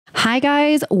Hi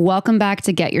guys, welcome back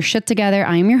to Get Your Shit Together.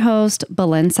 I am your host,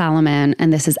 Belen Salaman,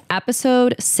 and this is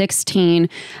episode 16,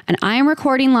 and I am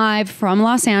recording live from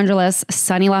Los Angeles,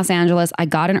 sunny Los Angeles. I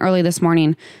got in early this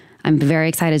morning. I'm very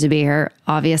excited to be here,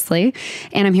 obviously,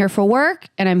 and I'm here for work,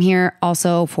 and I'm here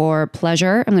also for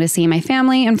pleasure. I'm going to see my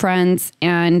family and friends,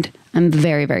 and I'm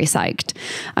very, very psyched.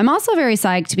 I'm also very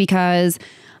psyched because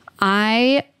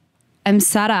I am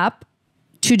set up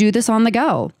to do this on the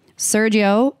go.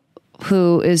 Sergio,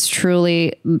 who is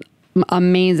truly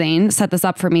amazing, set this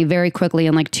up for me very quickly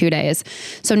in like 2 days.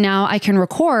 So now I can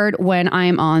record when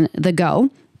I'm on the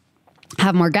go,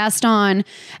 have more guests on,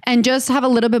 and just have a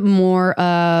little bit more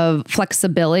of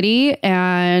flexibility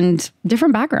and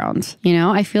different backgrounds. You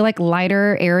know, I feel like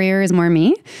lighter, airier is more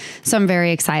me. So I'm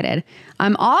very excited.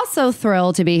 I'm also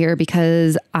thrilled to be here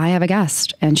because I have a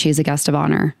guest, and she's a guest of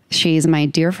honor. She's my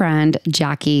dear friend,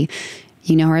 Jackie.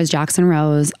 You know her as Jackson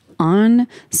Rose on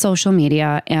social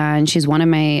media, and she's one of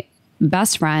my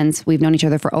best friends. We've known each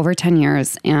other for over 10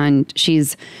 years, and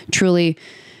she's truly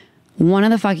one of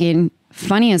the fucking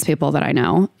funniest people that I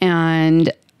know.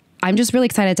 And I'm just really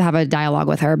excited to have a dialogue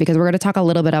with her because we're going to talk a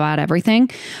little bit about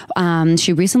everything.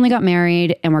 She recently got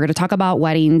married, and we're going to talk about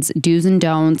weddings, do's and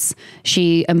don'ts.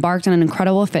 She embarked on an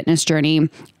incredible fitness journey,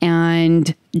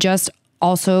 and just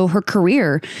also her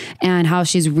career and how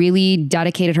she's really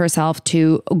dedicated herself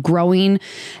to growing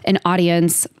an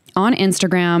audience on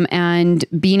Instagram and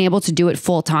being able to do it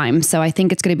full time. So I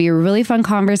think it's going to be a really fun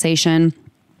conversation,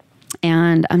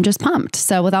 and I'm just pumped.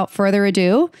 So without further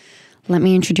ado, let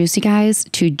me introduce you guys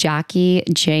to Jackie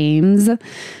James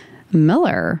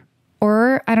Miller,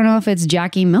 or I don't know if it's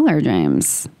Jackie Miller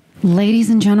James. Ladies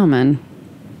and gentlemen,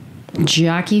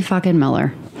 Jackie fucking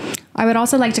Miller. I would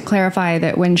also like to clarify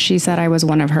that when she said I was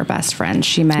one of her best friends,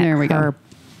 she meant her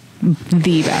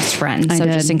the best friend. So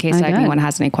just in case anyone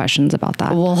has any questions about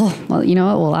that. Well, you know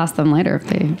what? We'll ask them later if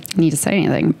they need to say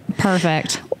anything.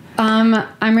 Perfect. I'm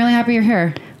really happy you're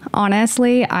here.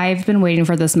 Honestly, I've been waiting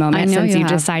for this moment since you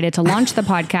decided to launch the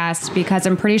podcast, because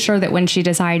I'm pretty sure that when she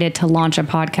decided to launch a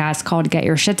podcast called Get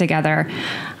Your Shit Together,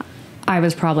 I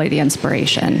was probably the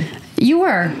inspiration. You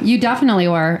were. You definitely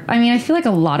were. I mean, I feel like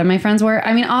a lot of my friends were.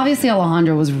 I mean, obviously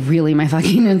Alejandro was really my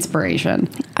fucking inspiration.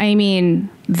 I mean,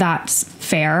 that's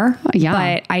fair. Yeah.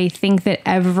 But I think that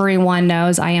everyone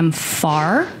knows I am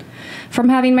far from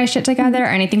having my shit together.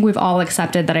 And I think we've all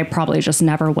accepted that I probably just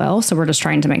never will. So we're just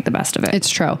trying to make the best of it. It's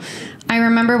true. I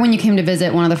remember when you came to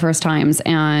visit one of the first times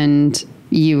and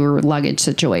your luggage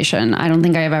situation. I don't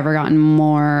think I have ever gotten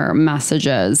more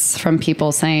messages from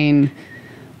people saying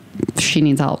she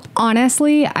needs help.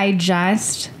 Honestly, I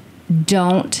just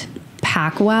don't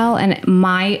pack well. And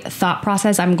my thought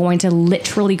process, I'm going to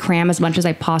literally cram as much as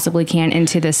I possibly can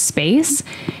into this space.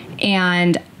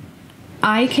 And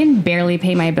I can barely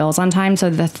pay my bills on time. So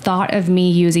the thought of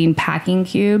me using packing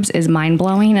cubes is mind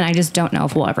blowing. And I just don't know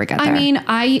if we'll ever get there. I mean,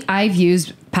 I've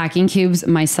used packing cubes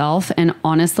myself. And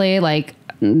honestly, like,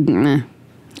 I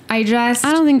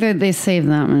don't think that they save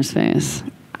that much space.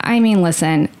 I mean,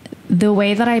 listen, the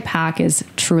way that I pack is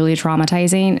truly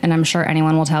traumatizing, and I'm sure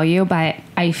anyone will tell you, but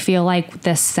I feel like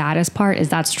the saddest part is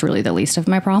that's truly the least of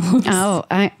my problems. Oh,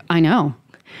 I know.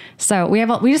 So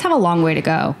we just have a long way to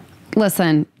go.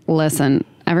 Listen,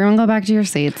 everyone go back to your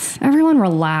seats. Everyone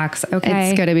relax, okay?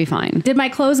 It's going to be fine. Did my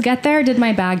clothes get there? Did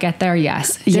my bag get there?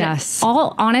 Yes. Yes.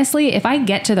 Honestly, if I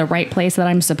get to the right place that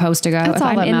I'm supposed to go, if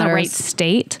I'm in the right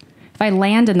state, if I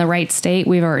land in the right state,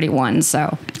 we've already won.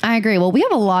 So I agree. Well, we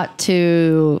have a lot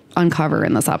to uncover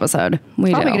in this episode. It's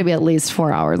probably going to be at least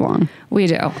 4 hours long. We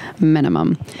do.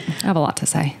 Minimum. I have a lot to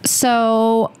say.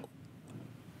 So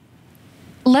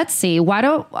let's see.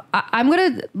 I'm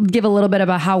going to give a little bit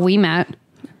about how we met.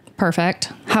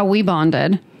 Perfect. How we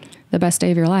bonded. The best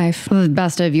day of your life. The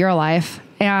best of your life.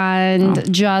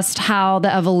 And just how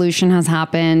the evolution has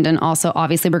happened. And also,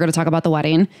 obviously, we're going to talk about the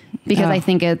wedding because I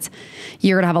think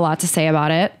you're going to have a lot to say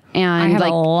about it. And I have a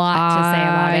lot to say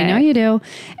about it. I know you do.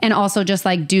 And also just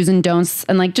like do's and don'ts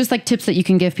and like just like tips that you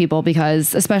can give people,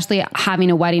 because especially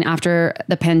having a wedding after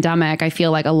the pandemic, I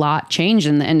feel like a lot changed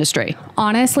in the industry.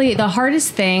 Honestly, the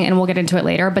hardest thing, and we'll get into it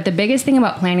later, but the biggest thing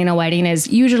about planning a wedding is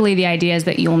usually the idea is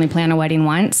that you only plan a wedding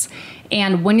once.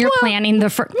 And when you're planning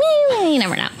you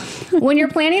never know. When you're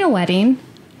planning a wedding,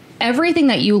 everything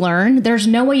that you learn, there's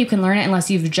no way you can learn it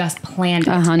unless you've just planned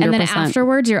it. 100%. And then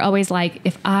afterwards, you're always like,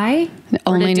 if I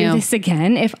only do this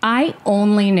again, if I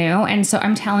only knew. And so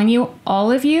I'm telling you,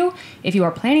 all of you, if you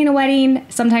are planning a wedding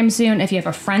sometime soon, if you have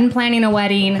a friend planning a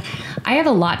wedding, I have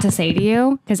a lot to say to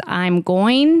you because I'm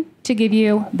going to give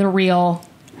you the real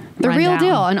The real rundown.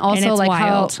 deal. And also it's like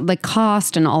wild. how like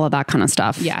cost and all of that kind of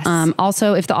stuff. Yes.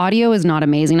 Also, if the audio is not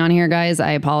amazing on here, guys,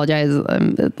 I apologize.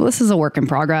 This is a work in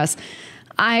progress.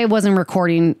 I wasn't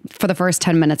recording for the first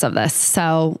 10 minutes of this.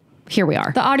 So here we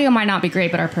are. The audio might not be great,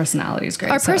 but our personality is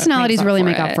great. Our personalities really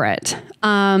make up for it.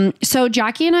 So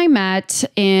Jackie and I met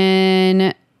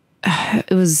in,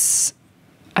 it was,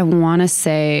 I want to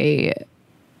say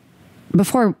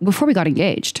before we got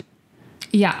engaged.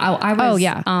 Yeah. I was. Oh,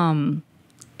 yeah.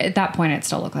 At that point, it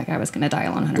still looked like I was going to die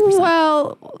alone 100%.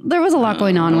 Well, there was a lot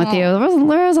going on with you.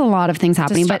 There was a lot of things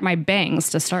happening. But my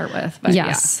bangs to start with. But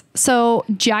yes. So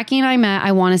Jackie and I met,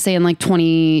 I want to say in like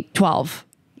 2012.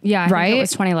 Yeah. I right? think it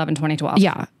was 2011, 2012.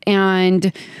 Yeah.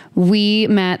 And we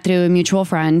met through a mutual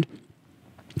friend.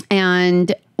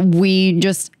 And we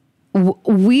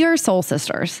are soul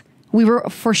sisters. We were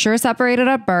for sure separated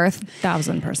at birth.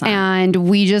 1000%. And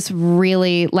we just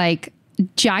really like,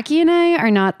 Jackie and I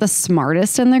are not the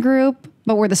smartest in the group,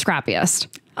 but we're the scrappiest.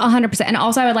 100%. And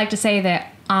also I would like to say that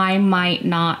I might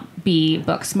not be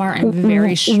book smart. I'm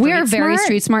very street smart. We're very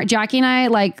street smart. Jackie and I,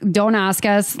 like, don't ask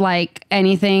us like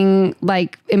anything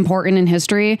like important in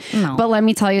history. No. But let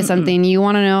me tell you something. You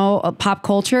want to know pop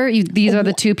culture? These are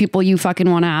the two people you fucking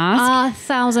want to ask.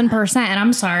 1000%. And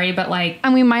I'm sorry, but like,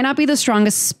 And we might not be the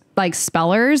strongest like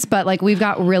spellers, but like we've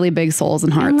got really big souls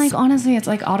and hearts. and like, honestly, it's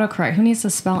like autocorrect. Who needs to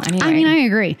spell anyway? I mean, I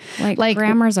agree. like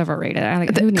grammar's overrated. I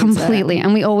like, who needs Completely. it?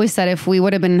 And we always said if we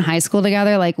would have been in high school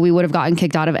together, like we would have gotten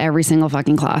kicked out of every single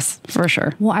fucking class for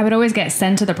sure. Well, I would always get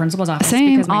sent to the principal's office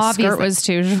Same, because my obviously. skirt was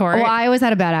too short. Well, I always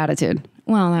had a bad attitude.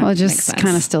 Well, that Well, it makes just sense.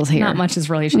 kind of still's here. Not much has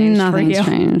really changed Nothing's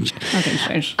for you. changed. Nothing's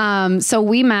changed. So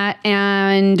we met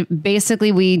and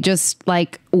basically we just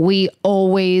like, we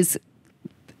always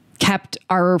kept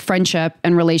our friendship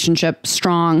and relationship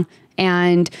strong.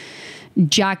 And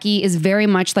Jackie is very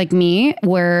much like me,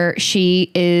 where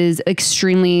she is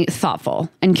extremely thoughtful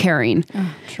and caring.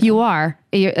 You are.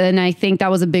 And I think that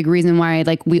was a big reason why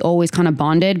like we always kind of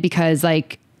bonded, because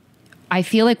like, I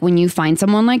feel like when you find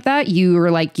someone like that, you are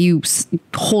like,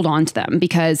 hold on to them,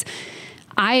 because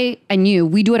I and you,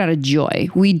 we do it out of joy.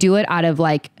 We do it out of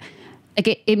like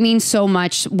it means so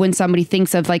much when somebody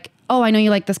thinks of like, oh, I know you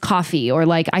like this coffee, or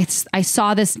like I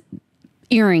saw this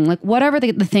earring, like whatever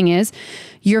the thing is,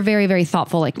 you're very, very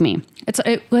thoughtful like me.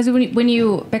 It was when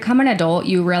you become an adult,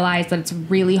 you realize that it's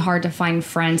really hard to find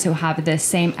friends who have the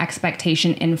same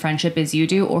expectation in friendship as you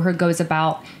do, or who goes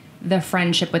about the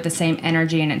friendship with the same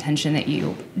energy and intention that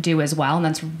you do as well. And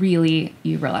that's really,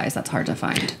 you realize that's hard to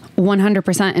find.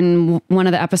 100%. In one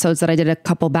of the episodes that I did a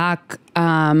couple back,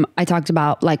 I talked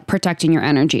about like protecting your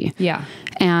energy. Yeah.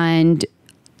 And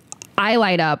I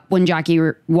light up when Jackie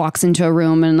walks into a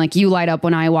room, and like you light up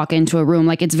when I walk into a room.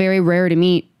 Like it's very rare to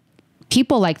meet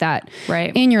people like that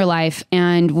in your life.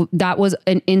 And that was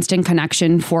an instant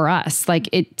connection for us. Like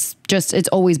it's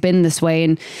always been this way.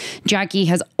 And Jackie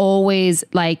has always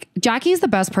Jackie's the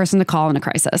best person to call in a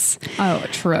crisis. Oh,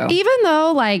 true. Even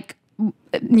though like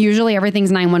usually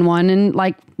everything's 911 in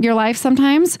like your life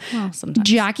sometimes. Well, sometimes.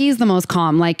 Jackie's the most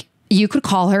calm. Like you could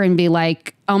call her and be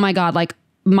like, oh my God, like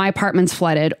my apartment's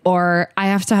flooded, or I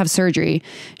have to have surgery.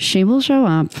 She will show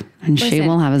up and she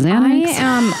will have a Xanax. I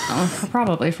am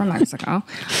probably from Mexico.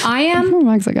 I am From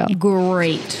Mexico.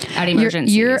 great at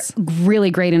emergencies. You're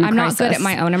really great in a I'm crisis. not good at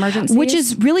my own emergencies. Which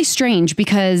is really strange,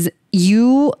 because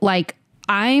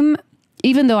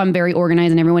even though I'm very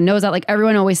organized and everyone knows that, like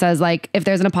everyone always says, like, if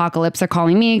there's an apocalypse, they're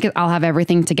calling me because I'll have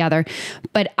everything together.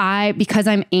 But because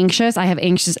I'm anxious, I have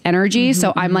anxious energy.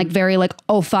 So I'm like very like,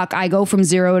 oh fuck, I go from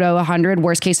 0 to 100,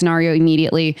 worst case scenario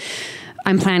immediately.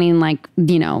 I'm planning like,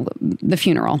 the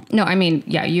funeral. No, I mean,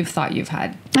 yeah, you've thought you've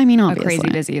had Obviously. a crazy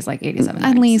disease like 87 At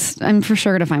times. least I'm for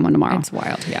sure going to find one tomorrow. It's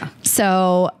wild, yeah.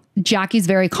 So Jackie's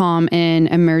very calm in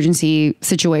emergency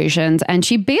situations. And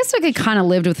she basically kind of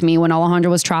lived with me when Alejandra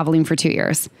was traveling for 2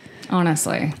 years.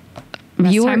 Honestly.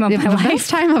 You were time of the my life. best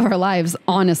time of our lives,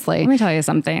 honestly. Let me tell you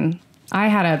something. I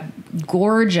had a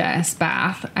gorgeous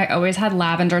bath. I always had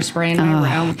lavender spray in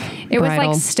my room. It was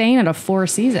bridal. like staying at a Four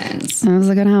Seasons. It was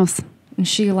a good house. And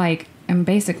she I'm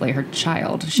basically her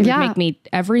child. She would make me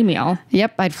every meal.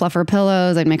 Yep. I'd fluff her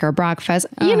pillows. I'd make her breakfast.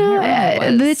 it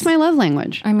was. It's my love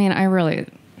language. I mean, I really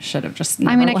should have just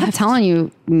I kept telling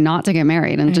you not to get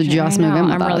married and to just move in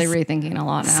with I'm us. really rethinking a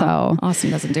lot now. So-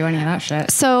 Austin doesn't do any of that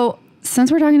shit. So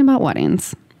since we're talking about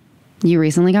weddings, you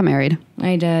recently got married.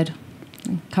 I did.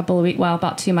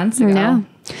 About 2 months ago. Yeah.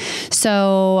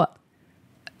 So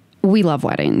we love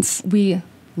weddings. We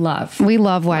love. We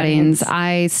love weddings.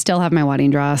 I still have my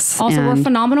wedding dress. Also, we're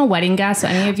phenomenal wedding guests. So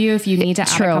any of you, if you need to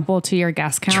add a couple to your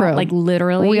guest count, like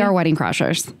literally, we are wedding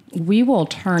crashers. We will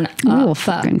turn up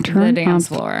the dance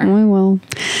floor. We will.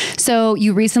 So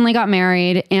you recently got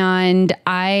married, and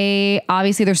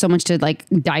obviously there's so much to like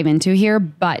dive into here,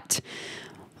 but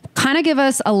kind of give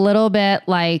us a little bit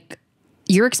like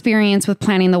your experience with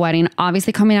planning the wedding,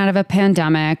 obviously coming out of a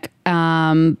pandemic,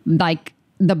 like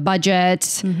the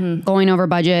budget, going over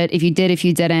budget, if you did, if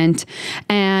you didn't,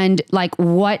 and like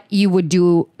what you would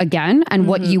do again and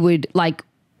what you would like,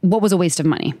 what was a waste of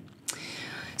money?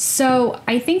 So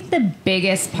I think the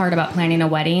biggest part about planning a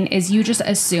wedding is you just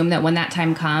assume that when that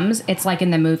time comes, it's like in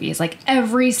the movies, like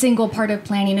every single part of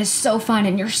planning is so fun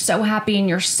and you're so happy and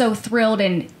you're so thrilled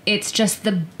and it's just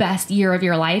the best year of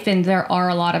your life. And there are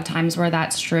a lot of times where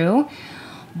that's true,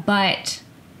 but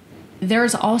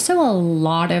there's also a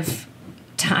lot of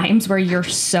times where you're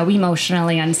so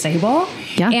emotionally unstable.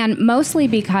 Yeah. And mostly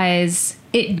because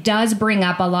it does bring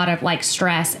up a lot of like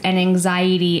stress and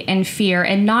anxiety and fear,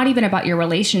 and not even about your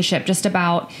relationship, just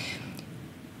about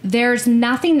there's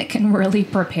nothing that can really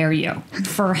prepare you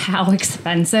for how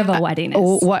expensive a wedding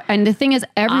is. And the thing is,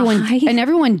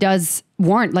 everyone does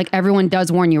warn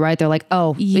you, right? They're like,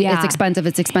 oh, yeah, it's expensive.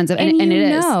 And it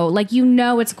is. Like, you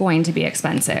know, it's going to be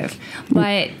expensive,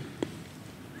 but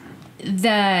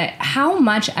how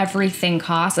much everything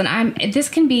costs, and this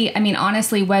can be, I mean,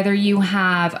 honestly, whether you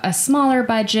have a smaller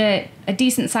budget, a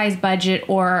decent sized budget,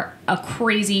 or a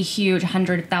crazy huge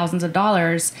thousands of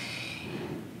dollars,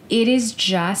 it is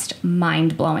just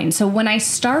mind blowing. So when I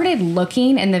started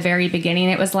looking in the very beginning,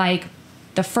 it was like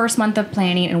the first month of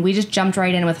planning, and we just jumped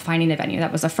right in with finding a venue.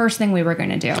 That was the first thing we were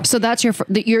going to do. So that's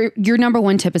your number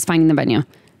one tip is finding the venue.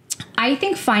 I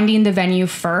think finding the venue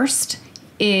first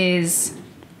is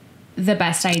the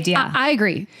best idea. I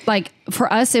agree. Like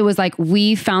for us, it was like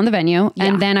we found the venue,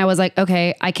 and then I was like,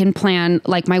 okay, I can plan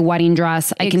like my wedding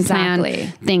dress. I can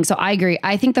plan things. So I agree.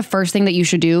 I think the first thing that you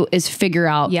should do is figure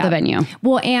out the venue.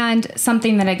 Well, and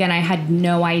something that again I had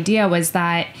no idea was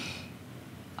that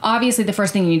obviously the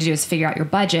first thing you need to do is figure out your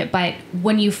budget. But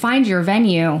when you find your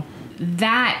venue,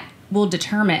 that will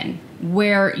determine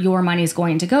where your money is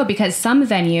going to go, because some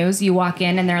venues you walk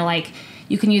in and they're like,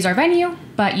 you can use our venue,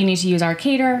 but you need to use our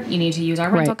caterer. You need to use our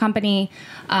rental company.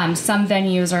 Some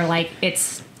venues are like,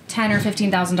 it's $10,000 or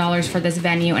 $15,000 for this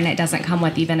venue, and it doesn't come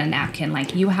with even a napkin.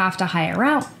 Like, you have to hire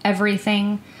out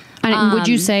everything. And would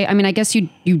you say, I mean, I guess you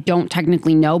don't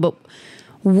technically know, but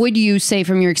would you say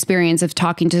from your experience of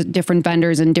talking to different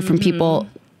vendors and different people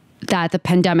that the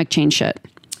pandemic changed shit?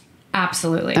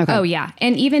 Absolutely. Okay. Oh, yeah.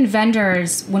 And even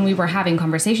vendors, when we were having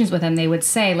conversations with them, they would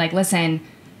say, like, listen,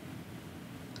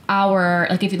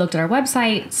 if you looked at our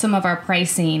website, some of our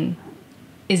pricing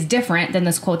is different than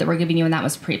this quote that we're giving you, and that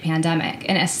was pre-pandemic.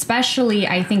 And especially,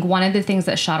 I think one of the things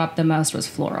that shot up the most was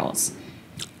florals.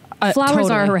 Flowers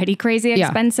are already crazy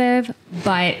expensive,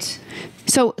 but...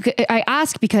 So I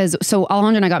ask because,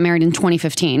 Alejandro and I got married in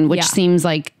 2015, which seems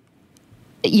like,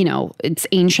 you know, it's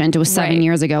ancient. It was 7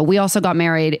 years ago. We also got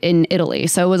married in Italy.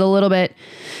 So it was a little bit...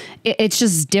 It's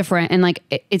just different. And like,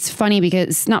 it's funny because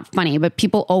it's not funny, but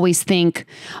people always think,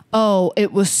 oh,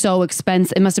 it was so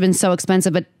expensive. It must've been so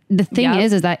expensive. But the thing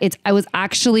is that I was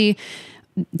actually,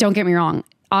 don't get me wrong.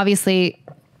 Obviously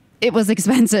it was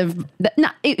expensive.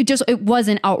 It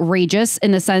wasn't outrageous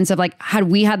in the sense of like,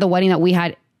 had we had the wedding that we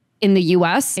had in the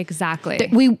US. Exactly.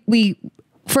 We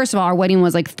first of all, our wedding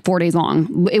was like 4 days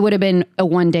long. It would have been a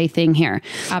 1 day thing here.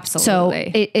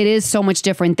 Absolutely. So it is so much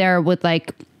different there with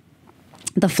like,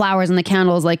 the flowers and the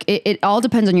candles, like it all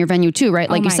depends on your venue too, right?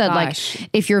 Like you said, like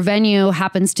if your venue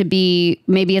happens to be,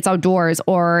 maybe it's outdoors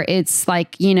or it's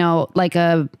like, you know, like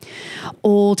a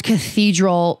old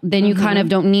cathedral, then you kind of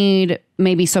don't need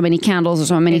maybe so many candles or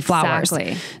so many flowers.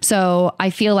 So I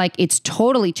feel like it's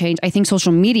totally changed. I think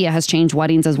social media has changed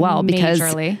weddings as well,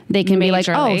 because they can be like,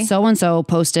 oh, so-and-so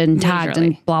posted and tagged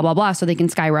and blah, blah, blah. So they can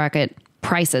skyrocket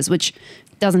prices, which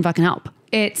doesn't fucking help.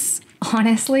 It's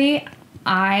honestly,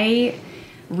 I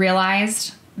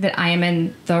realized that I am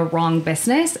in the wrong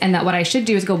business, and that what I should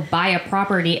do is go buy a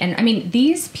property. And I mean,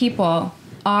 these people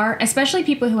are, especially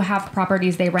people who have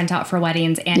properties they rent out for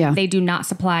weddings, and they do not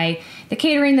supply the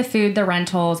catering, the food, the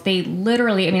rentals. They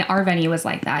literally, I mean, our venue was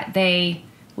like that.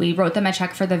 We wrote them a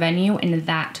check for the venue, and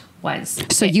that was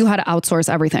so it. You had to outsource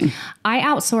everything. I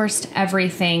outsourced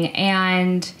everything,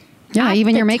 and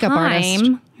even your makeup artist.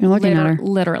 You're looking at her.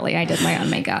 Literally, I did my own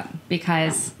makeup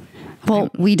because...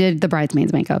 Well, we did the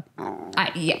bridesmaids makeup.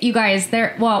 You guys,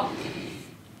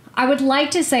 I would like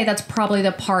to say that's probably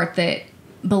the part that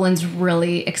Belin's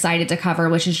really excited to cover,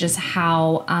 which is just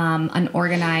how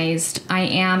unorganized I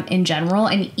am in general.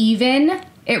 And even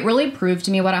it really proved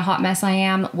to me what a hot mess I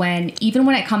am even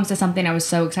when it comes to something I was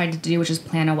so excited to do, which is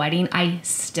plan a wedding, I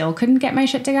still couldn't get my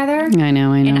shit together. I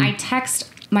know. And I text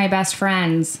my best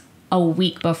friends a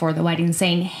week before the wedding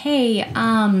saying, hey,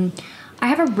 I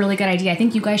have a really good idea. I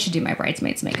think you guys should do my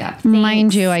bridesmaids makeup. Thanks.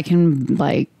 Mind you, I can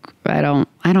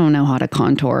I don't know how to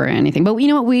contour or anything, but you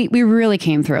know what? We really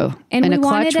came through. And in we a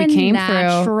clutch, we came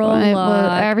natural through.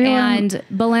 Everyone, and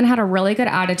Belen had a really good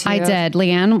attitude. I did.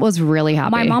 Leanne was really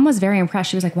happy. My mom was very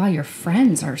impressed. She was like, wow, your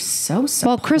friends are so supportive.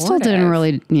 Well, Crystal didn't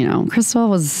really, Crystal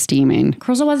was steaming.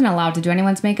 Crystal wasn't allowed to do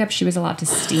anyone's makeup. She was allowed to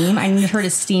steam. I needed her to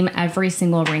steam every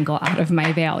single wrinkle out of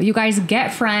my veil. You guys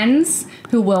get friends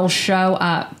who will show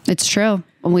up. It's true.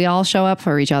 We all show up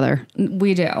for each other.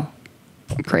 We do.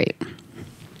 Great.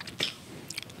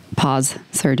 Pause,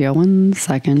 Sergio, 1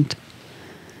 second.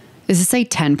 Does it say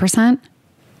 10%?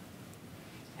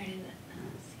 I didn't know.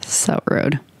 So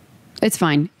rude. It's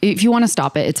fine. If you want to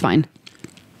stop it, it's fine.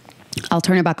 I'll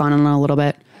turn it back on in a little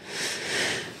bit.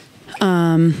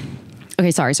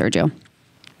 Okay, sorry, Sergio.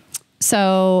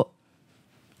 So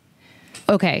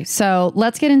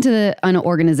let's get into the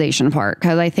unorganization part,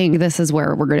 because I think this is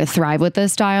where we're going to thrive with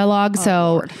this dialogue.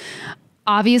 Lord.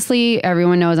 Obviously,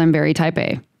 everyone knows I'm very type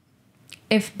A.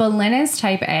 If Belen is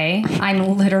type A,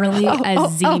 I'm literally a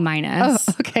Z minus.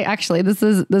 Okay, actually, this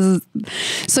is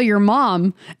so your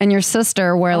mom and your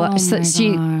sister were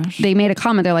they made a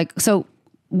comment. They're like, so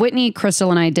Whitney,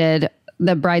 Crystal, and I did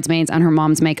the bridesmaids and her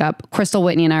mom's makeup. Crystal,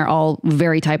 Whitney, and I are all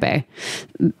very type A.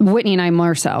 Whitney and I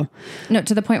more so. No,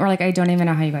 to the point where I don't even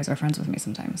know how you guys are friends with me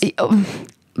sometimes.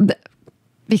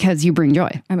 Because you bring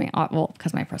joy. I mean,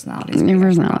 because my personality is your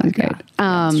personality is great.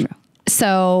 Yeah, that's true.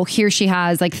 So here she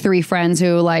has 3 friends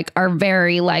who are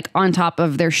very on top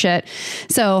of their shit.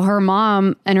 So her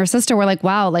mom and her sister were like,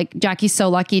 wow, Jackie's so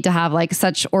lucky to have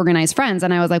such organized friends.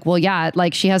 And I was like, well, yeah,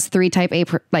 she has 3 type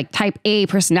A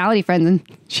personality friends.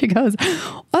 And she goes,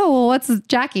 oh, well, what's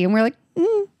Jackie? And we're like,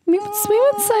 we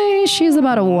would say she's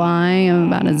about a Y, I'm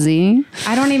about a Z.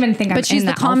 I don't even think but she's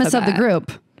the calmest of the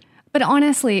group. But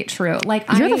honestly, true.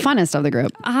 You're the funnest of the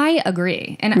group. I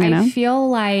agree. And I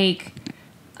feel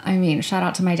shout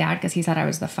out to my dad because he said I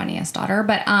was the funniest daughter.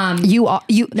 But I'm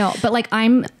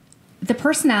the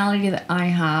personality that I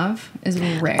have is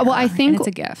rare. Well, I think it's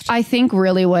a gift. I think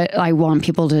really what I want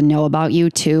people to know about you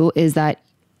too is that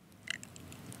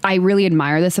I really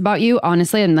admire this about you,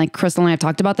 honestly. And Crystal and I have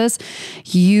talked about this.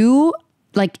 You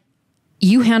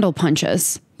handle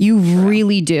punches. You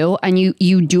really do, and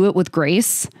you do it with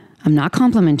grace. I'm not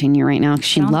complimenting you right now.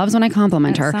 She loves when I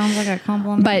compliment her. Sounds like a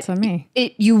compliment to me.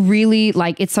 You really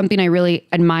it's something I really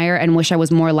admire and wish I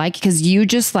was more like, because you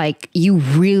just you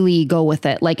really go with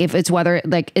it. If it's whether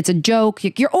it's a joke,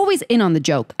 you're always in on the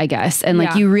joke, I guess. And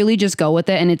you really just go with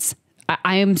it. And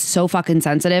I am so fucking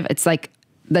sensitive. It's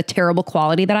the terrible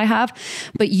quality that I have,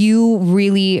 but you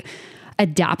really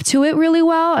adapt to it really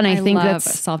well. And I think love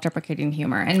that's self-deprecating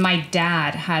humor. And my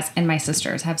dad and my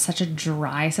sisters have such a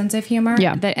dry sense of humor.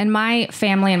 Yeah. That in my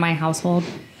family and my household,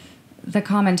 the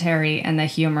commentary and the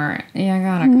humor, you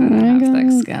gotta kind of have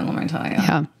thick skin, let me tell you.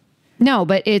 Yeah. No,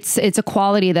 but it's a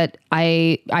quality that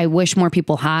I wish more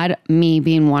people had, me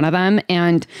being one of them.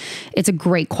 And it's a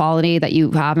great quality that you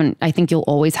have. And I think you'll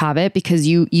always have it because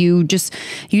you just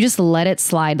let it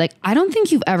slide. I don't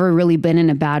think you've ever really been in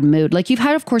a bad mood. You've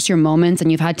had, of course, your moments,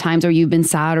 and you've had times where you've been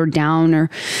sad or down or,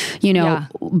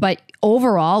 but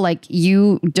overall,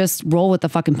 you just roll with the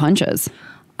fucking punches.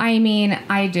 I mean,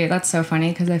 I do. That's so funny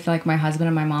because I feel like my husband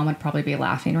and my mom would probably be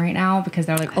laughing right now because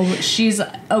they're like,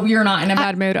 you're not in a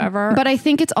bad mood ever. But I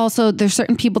think it's also, there's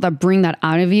certain people that bring that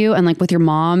out of you. And with your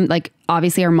mom,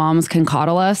 obviously our moms can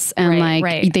coddle us and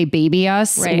they baby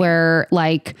us where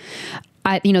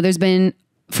there's been,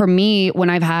 for me,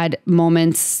 when I've had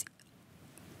moments,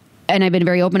 and I've been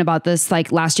very open about this,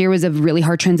 last year was a really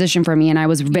hard transition for me and I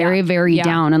was very, very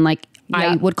down and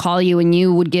I would call you and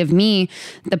you would give me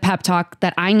the pep talk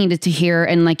that I needed to hear.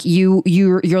 And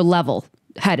you're level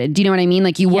headed. Do you know what I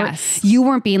mean? You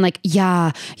weren't being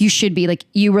yeah, you should be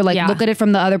you were look at it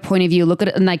from the other point of view. Look at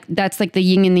it. And that's the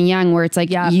yin and the yang where it's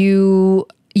you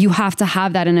have to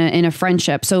have that in a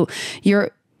friendship. So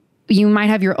you might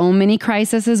have your own mini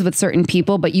crises with certain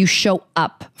people, but you show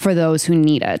up for those who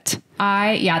need it.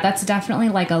 That's definitely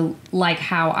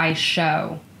how I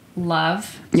show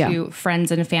love to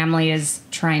friends and family is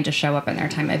trying to show up in their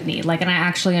time of need. Like, and I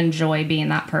actually enjoy being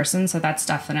that person. So that's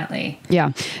definitely.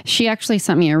 Yeah. She actually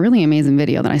sent me a really amazing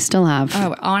video that I still have.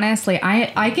 Oh, honestly,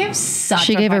 I give such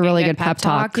She gave a really good pep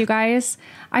talk. You guys,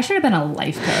 I should have been a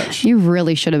life coach. You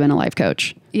really should have been a life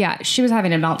coach. Yeah. She was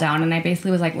having a meltdown and I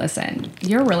basically was like, listen,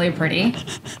 you're really pretty.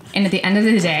 And at the end of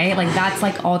the day, like that's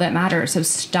like all that matters. So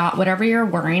stop whatever you're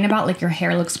worrying about. Like your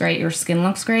hair looks great. Your skin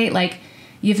looks great. Like,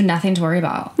 you have nothing to worry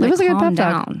about. Like, it was a good pep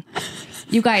down. Talk.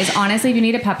 You guys, honestly, if you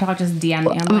need a pep talk, just DM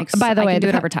me. I'm like, by the way, do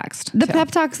it over text. The pep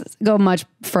talks go much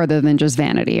further than just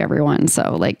vanity, everyone.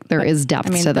 So like there is depth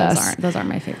to this. Those are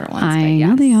my favorite ones. I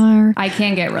know they are. I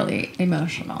can get really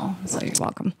emotional. So you're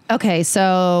welcome. Okay.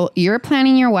 So you're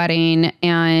planning your wedding,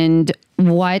 and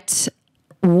what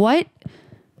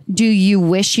do you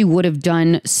wish you would have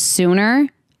done sooner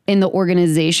in the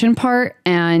organization part?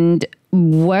 And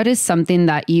what is something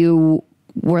that you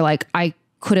were like, I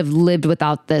could have lived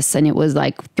without this, and it was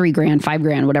like $3,000,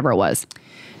 $5,000, whatever it was?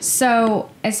 So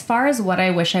as far as what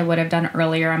I wish I would have done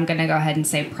earlier, I'm going to go ahead and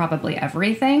say probably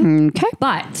everything. Okay.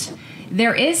 But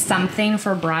there is something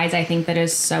for brides I think that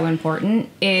is so important,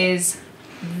 is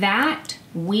that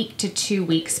week to 2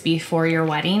 weeks before your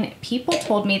wedding. People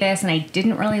told me this and I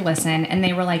didn't really listen. And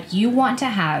they were like, you want to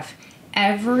have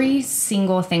every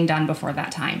single thing done before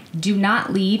that time. Do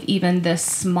not leave even the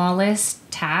smallest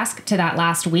task to that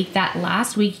last week. That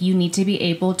last week, you need to be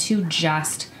able to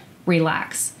just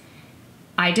relax.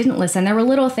 I didn't listen. There were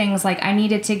little things like I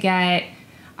needed to get,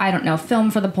 I don't know,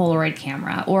 film for the Polaroid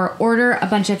camera or order a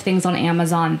bunch of things on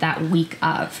Amazon that week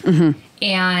of. Mm-hmm.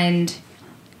 And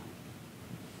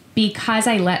because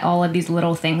I let all of these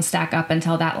little things stack up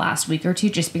until that last week or two,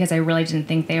 just because I really didn't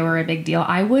think they were a big deal,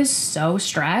 I was so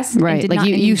stressed. Right. Like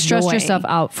you stressed yourself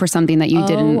out for something that you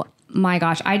didn't. Oh my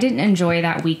gosh. I didn't enjoy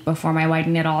that week before my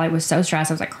wedding at all. I was so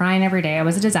stressed. I was like crying every day. I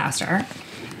was a disaster.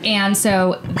 And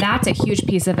so that's a huge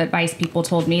piece of advice people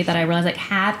told me that I realized, like,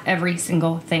 have every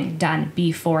single thing done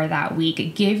before that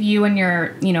week. Give you and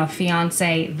your,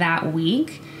 fiance that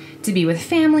week to be with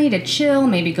family, to chill,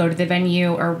 maybe go to the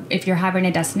venue, or if you're having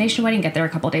a destination wedding, get there a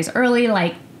couple days early.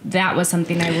 Like, that was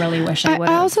something I really wish I would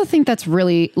have. I also think that's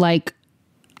really, like,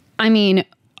 I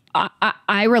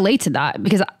relate to that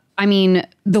because,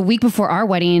 the week before our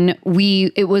wedding,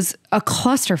 it was a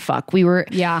clusterfuck. We were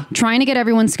trying to get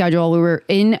everyone's schedule. We were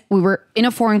in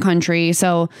a foreign country.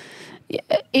 So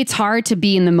it's hard to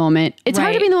be in the moment. It's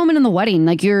hard to be in the moment in the wedding.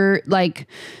 Like, you're like,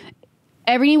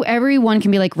 everyone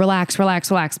can be like, relax,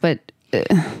 but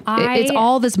it's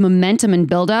all this momentum and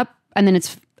buildup, and then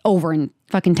it's over in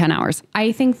fucking 10 hours.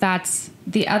 I think that's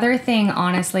the other thing,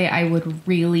 honestly, I would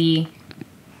really,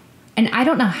 and I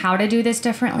don't know how to do this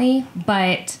differently,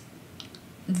 but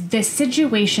the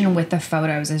situation with the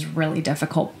photos is really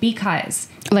difficult because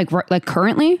like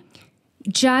currently,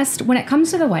 just when it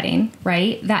comes to the wedding,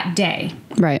 right? That day,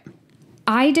 right?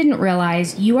 I didn't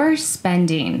realize you are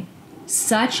spending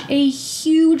such a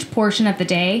huge portion of the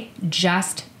day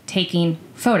just taking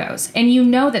photos. And you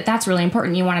know that that's really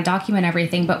important. You want to document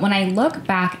everything. But when I look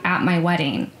back at my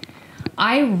wedding,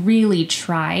 I really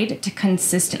tried to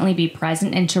consistently be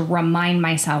present and to remind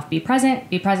myself, be present,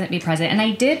 be present, be present. And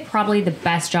I did probably the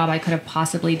best job I could have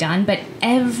possibly done. But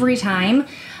every time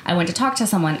I went to talk to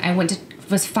someone,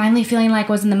 was finally feeling like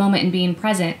I was in the moment and being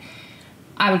present,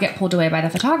 I would get pulled away by the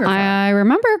photographer. I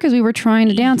remember because we were trying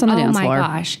to dance on the dance floor. Oh my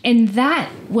gosh. And that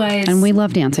was... And we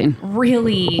love dancing.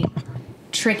 Really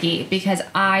tricky because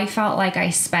I felt like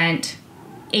I spent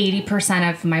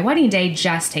 80% of my wedding day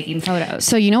just taking photos.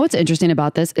 So what's interesting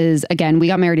about this is, again, we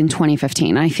got married in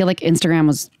 2015. And I feel like Instagram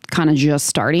was kind of just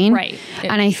starting. Right.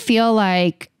 And I feel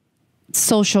like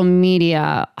social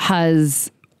media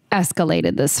has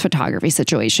escalated this photography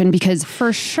situation because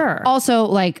for sure. Also,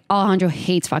 like, Alejandro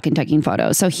hates fucking taking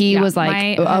photos. So he was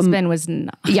like, my husband was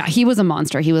not. Yeah, he was a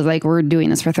monster. He was like, we're doing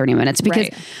this for 30 minutes because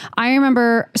I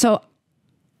remember. So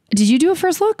did you do a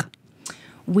first look?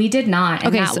 We did not.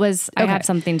 And I have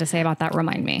something to say about that.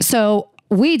 Remind me. So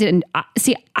we didn't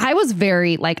see. I was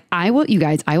very like, I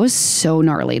was so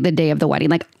gnarly the day of the wedding.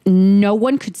 Like, no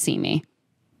one could see me.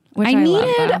 Which I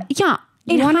needed,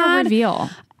 you want to reveal.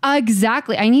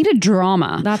 Exactly. I needed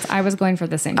drama. I was going for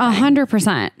the same thing.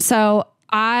 100%. So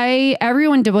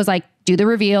everyone was like, do the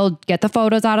reveal, get the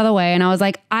photos out of the way. And I was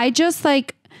like,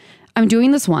 I'm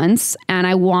doing this once and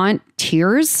I want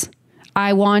tears.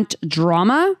 I want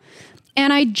drama.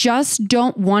 And I just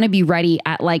don't want to be ready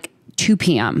at like 2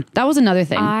 p.m. That was another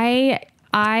thing.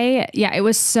 It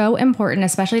was so important,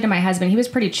 especially to my husband. He was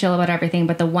pretty chill about everything,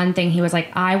 but the one thing he was like,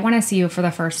 I want to see you for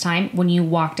the first time when you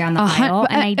walk down the aisle.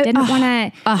 And I didn't want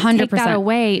to take that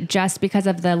away just because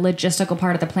of the logistical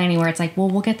part of the planning where it's like, well,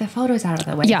 we'll get the photos out of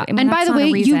the way. Yeah. And by the way,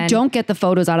 you don't get the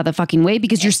photos out of the fucking way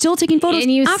because you're still taking photos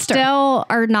and you after. still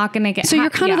are not going to get. So you're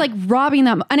kind of like robbing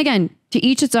them. And again, to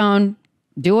each its own,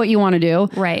 do what you want to do.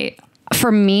 Right.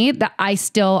 For me, I'm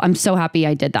so happy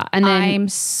I did that. And then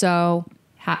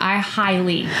I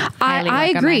highly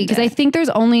I agree because I think there's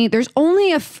only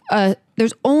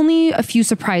a few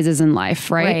surprises in life,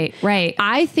 right? Right.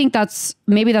 I think that's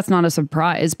not a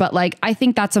surprise, but like I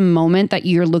think that's a moment that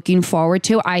you're looking forward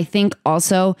to. I think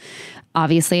also,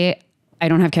 obviously, I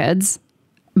don't have kids,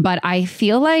 but I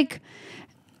feel like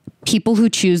people who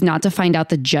choose not to find out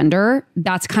the gender,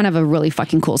 that's kind of a really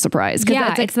fucking cool surprise.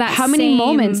 Yeah, it's that how many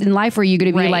moments in life are you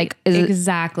going to be like,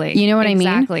 exactly. You know what I mean?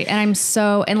 Exactly.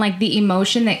 And like the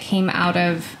emotion that came out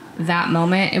of that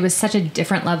moment, it was such a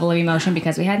different level of emotion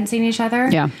because we hadn't seen each other.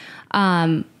 Yeah.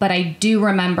 But I do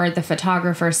remember the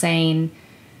photographer saying,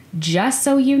 just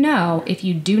so you know, if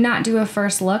you do not do a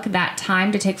first look, that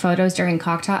time to take photos during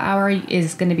cocktail hour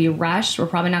is going to be rushed. We're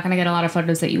probably not going to get a lot of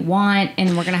photos that you want,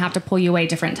 and we're going to have to pull you away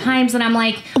different times. And I'm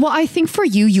like, well, I think for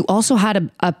you also had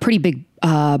a pretty big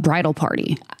bridal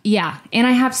party. Yeah. And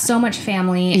I have so much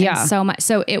family and so much.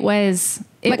 So it was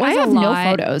I have no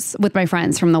photos with my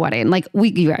friends from the wedding. Like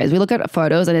we look at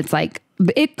photos and it's like,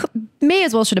 it may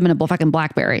as well should have been a fucking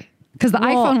BlackBerry because the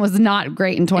iPhone was not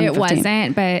great in 2015. It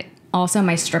wasn't, but also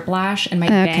my strip lash and my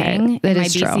bang and my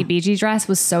BCBG dress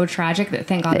was so tragic that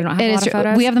thank God we don't have a lot of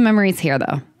photos. We have the memories here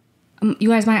though. You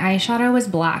guys, my eyeshadow was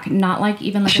black, not like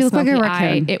even like a smoky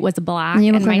eye. It was black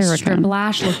and my strip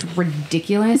lash looked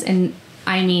ridiculous. And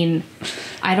I mean,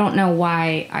 I don't know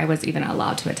why I was even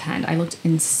allowed to attend. I looked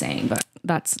insane, but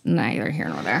that's neither here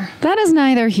nor there. That is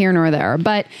neither here nor there.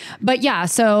 But yeah,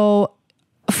 so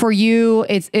for you,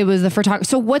 it was the photography.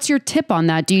 So what's your tip on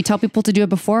that? Do you tell people to do it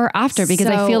before or after? Because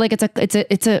I feel like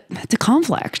it's a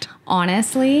conflict.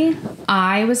 Honestly,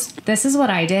 this is what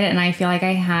I did. And I feel like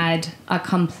I had a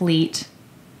complete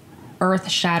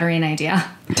earth-shattering idea.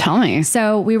 Tell me.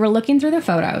 So we were looking through the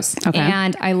photos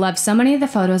and I loved so many of the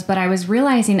photos, but I was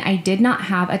realizing I did not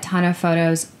have a ton of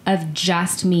photos of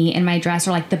just me in my dress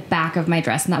or like the back of my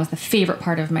dress. And that was the favorite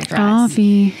part of my dress.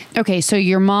 Okay. So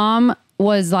your mom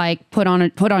was like, put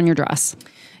on your dress.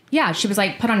 Yeah. She was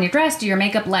like, put on your dress, do your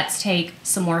makeup. Let's take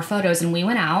some more photos. And we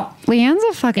went out. Leanne's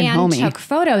a fucking homie. And took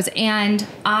photos. And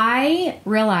I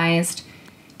realized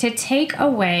to take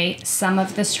away some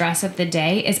of the stress of the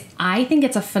day is I think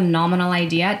it's a phenomenal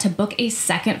idea to book a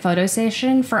second photo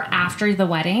session for after the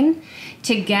wedding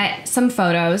to get some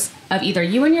photos of either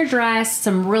you in your dress,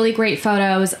 some really great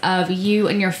photos of you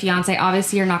and your fiance.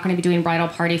 Obviously, you're not going to be doing bridal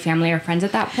party, family, or friends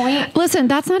at that point. Listen,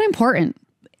 that's not important.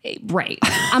 Right.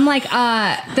 I'm like,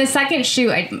 the second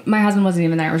shoot, my husband wasn't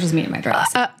even there. It was just me in my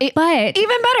dress. But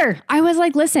even better. I was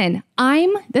like, listen,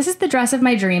 this is the dress of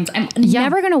my dreams. I'm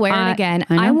never going to wear it again.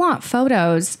 I want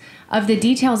photos of the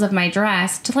details of my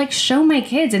dress to like show my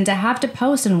kids and to have to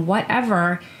post and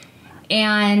whatever.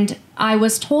 And I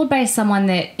was told by someone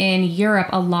that in Europe,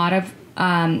 a lot of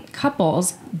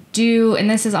couples do, and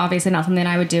this is obviously not something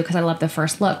I would do because I love the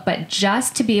first look, but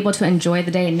just to be able to enjoy the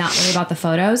day and not worry about the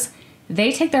photos,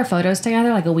 they take their photos together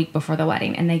like a week before the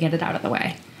wedding and they get it out of the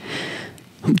way.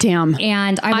 Damn.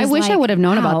 And I wish I would have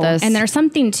known about this. And there's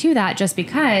something to that just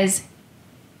because,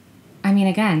 I mean,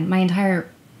 again, my entire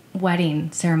wedding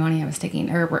ceremony I was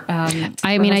taking,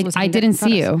 I didn't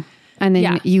see you. And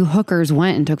then you hookers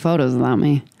went and took photos without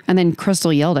me. And then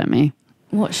Crystal yelled at me.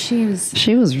 Well, she was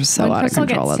so out of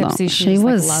control. She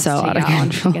was so out of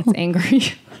control. She gets angry.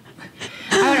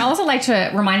 I would also like to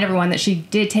remind everyone that she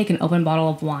did take an open bottle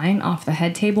of wine off the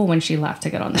head table when she left to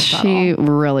get on the shuttle.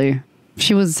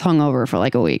 She was hungover for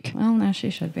like a week. Well, no, she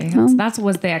should be. That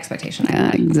was the expectation I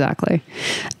had. Exactly.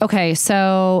 Okay,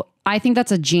 so I think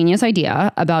that's a genius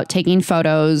idea about taking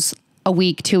photos a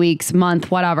week, 2 weeks,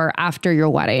 month, whatever, after your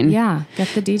wedding. Yeah, get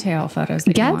the detail photos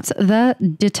that you want. Get the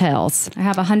details. I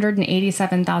have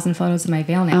 187,000 photos of my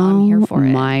veil now. I'm here for it.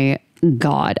 Oh my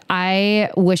God. I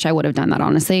wish I would have done that,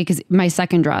 honestly, because my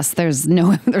second dress, there's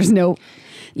no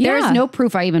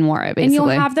proof I even wore it, basically. And you'll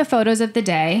have the photos of the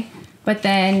day, but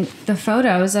then the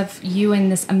photos of you in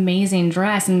this amazing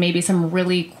dress and maybe some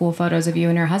really cool photos of you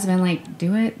and your husband, like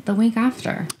do it the week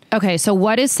after. Okay. So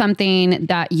what is something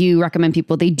that you recommend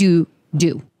people they do?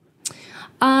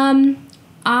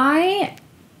 I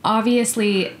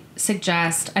obviously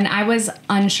suggest, and I was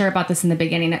unsure about this in the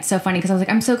beginning. It's so funny because I was like,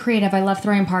 I'm so creative. I love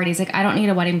throwing parties. Like, I don't need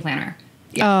a wedding planner.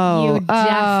 You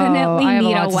definitely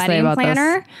need a wedding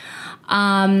planner.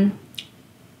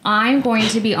 I'm going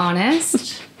to be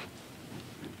honest.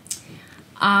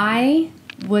 I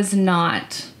was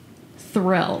not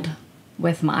thrilled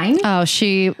with mine. Oh,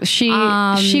 she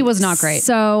was not great.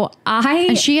 So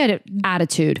and she had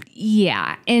attitude.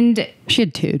 Yeah. And she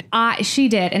had tude. She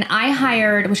did. And I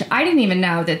hired, which I didn't even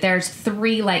know that there's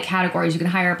 3 like categories. You can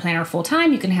hire a planner full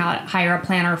time. You can hire a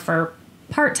planner for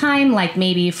part time, like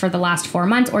maybe for the last 4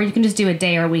 months, or you can just do a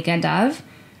day or weekend of.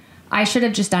 I should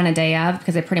have just done a day of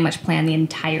because I pretty much planned the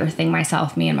entire thing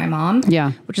myself, me and my mom.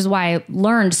 Yeah. Which is why I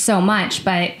learned so much.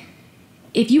 But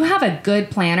if you have a good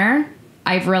planner,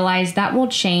 I've realized that will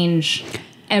change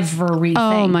everything.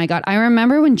 Oh my God. I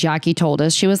remember when Jackie told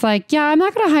us, she was like, yeah, I'm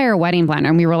not going to hire a wedding planner.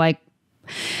 And we were like,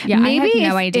 yeah, maybe I had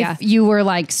no idea. If you were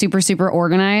like super, super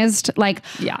organized, like,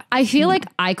 yeah. I feel like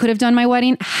I could have done my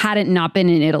wedding had it not been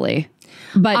in Italy.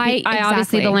 But I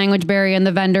obviously the language barrier and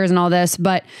the vendors and all this.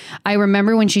 But I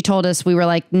remember when she told us, we were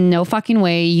like, no fucking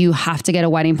way. You have to get a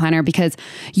wedding planner because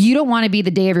you don't want to be the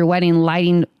day of your wedding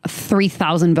lighting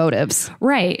 3,000 votives.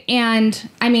 Right. And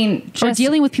I mean, or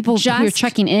dealing with people who are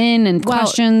checking in and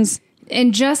questions.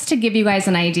 And just to give you guys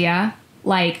an idea,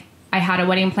 like I had a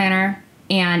wedding planner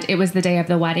and it was the day of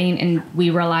the wedding and we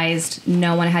realized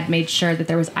no one had made sure that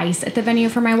there was ice at the venue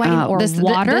for my wedding or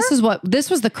water. This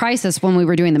was the crisis when we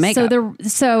were doing the makeup.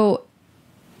 So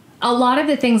a lot of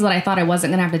the things that I thought I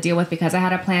wasn't going to have to deal with because I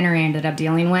had a planner I ended up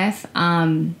dealing with.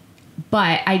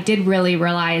 But I did really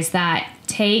realize that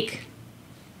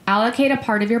allocate a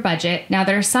part of your budget. Now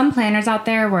there are some planners out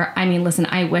there where, I mean, listen,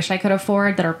 I wish I could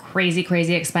afford that are crazy,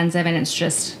 crazy expensive and it's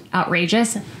just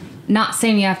outrageous. Not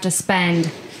saying you have to spend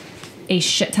a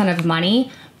shit ton of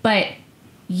money, but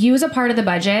use a part of the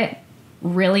budget,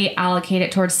 really allocate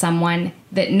it towards someone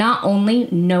that not only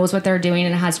knows what they're doing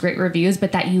and has great reviews,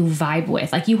 but that you vibe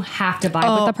with. Like you have to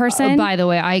vibe with the person. By the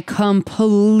way, I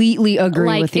completely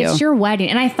agree with you. It's your wedding.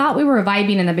 And I thought we were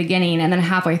vibing in the beginning and then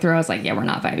halfway through I was like, yeah, we're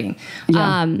not vibing.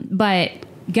 Yeah. But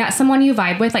get someone you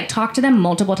vibe with, like talk to them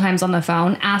multiple times on the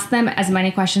phone, ask them as many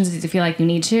questions as you feel like you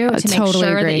need to make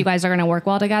sure that you guys are going to work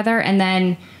well together. And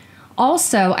then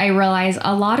also, I realized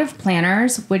a lot of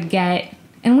planners would get,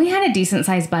 and we had a decent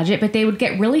sized budget, but they would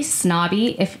get really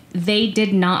snobby if they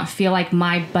did not feel like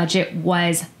my budget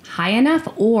was high enough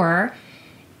or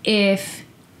if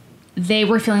they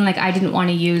were feeling like I didn't want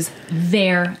to use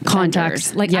their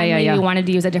contacts. Like I maybe wanted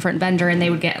to use a different vendor and they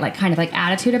would get like kind of like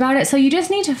attitude about it. So you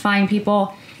just need to find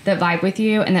people that vibe with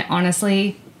you and that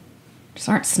honestly just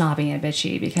aren't snobby and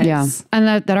bitchy because... and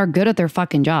that are good at their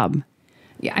fucking job.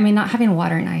 Yeah, I mean, not having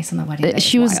water and ice on the wedding day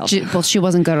she was well, she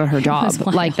wasn't good at her job.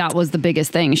 Like that was the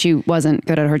biggest thing. She wasn't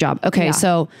good at her job. Okay,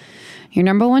 so your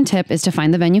number one tip is to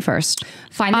find the venue first.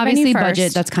 Find the venue first.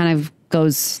 Budget. That's kind of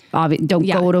goes. Don't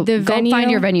go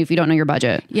find your venue if you don't know your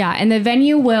budget. Yeah, and the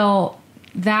venue will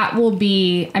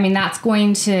be. I mean, that's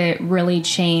going to really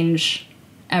change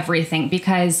everything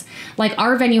because like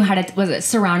our venue was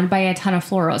surrounded by a ton of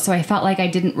florals, so I felt like I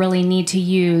didn't really need to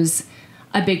use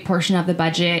a big portion of the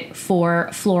budget for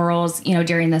florals,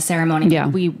 during the ceremony. Yeah.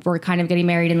 We were kind of getting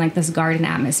married in like this garden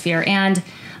atmosphere. And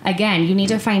again, you need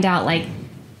to find out like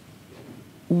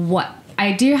what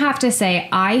I do have to say.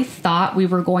 I thought we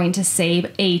were going to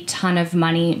save a ton of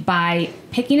money by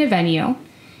picking a venue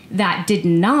that did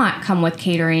not come with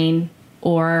catering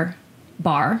or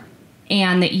bar.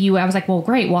 And I was like, well,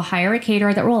 great. We'll hire a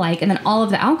caterer that we'll like. And then all of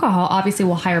the alcohol, obviously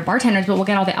we'll hire bartenders, but we'll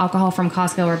get all the alcohol from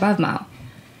Costco or BevMo.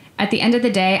 At the end of the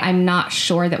day, I'm not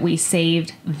sure that we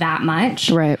saved that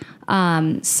much. Right.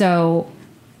 So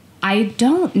I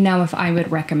don't know if I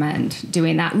would recommend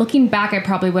doing that. Looking back, I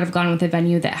probably would have gone with a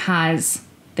venue that has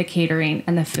the catering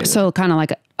and the food. So kind of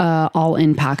like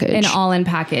all-in package. An all-in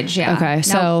package, yeah. Okay,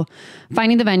 so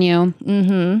finding the venue.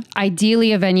 Mm-hmm.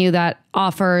 Ideally a venue that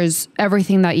offers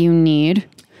everything that you need.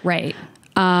 Right.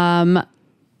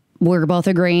 We're both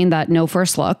agreeing that no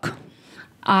first look.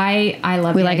 I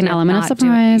love. We like an element of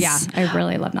surprise. Yeah, I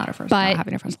really love not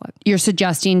having a first look. You're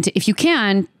suggesting if you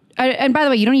can, and by the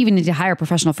way, you don't even need to hire a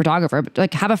professional photographer, but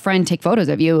like have a friend take photos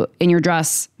of you in your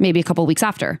dress, maybe a couple of weeks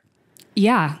after.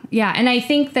 Yeah, and I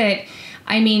think that,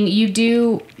 you're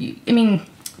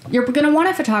going to want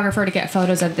a photographer to get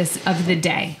photos of the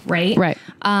day, right? Right.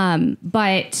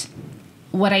 But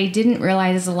what I didn't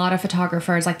realize is a lot of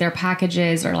photographers, like their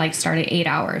packages are like start at 8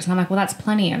 hours, and I'm like, well, that's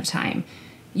plenty of time.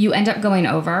 You end up going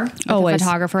over with the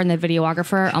photographer and the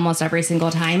videographer almost every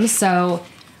single time. So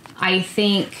I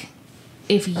think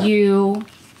if you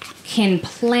can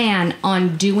plan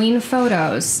on doing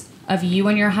photos of you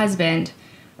and your husband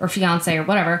or fiance or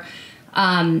whatever,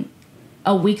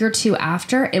 a week or two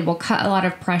after, it will cut a lot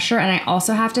of pressure. And I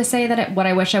also have to say that what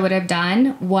I wish I would have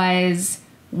done was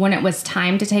when it was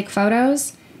time to take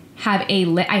photos, have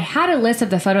I had a list of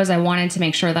the photos I wanted to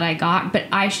make sure that I got, but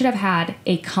I should have had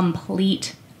a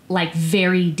complete, like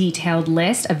very detailed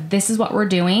list of this is what we're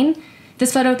doing.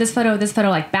 This photo,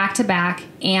 like back to back.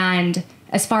 And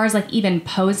as far as like even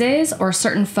poses or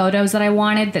certain photos that I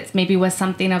wanted, that maybe was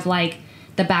something of like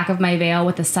the back of my veil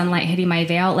with the sunlight hitting my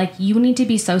veil. Like you need to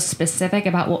be so specific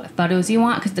about what photos you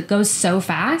want because it goes so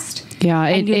fast. Yeah.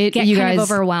 And you get kind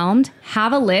of overwhelmed.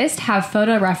 Have a list, have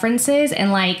photo references,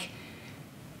 and like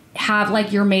have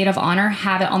like your maid of honor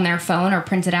have it on their phone or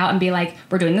print it out and be like,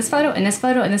 we're doing this photo and this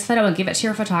photo and this photo, and give it to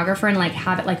your photographer and like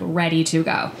have it like ready to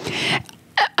go.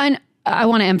 And I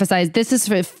want to emphasize this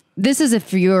is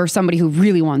if you're somebody who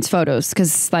really wants photos,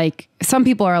 because like some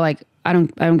people are like, I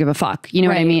don't give a fuck. You know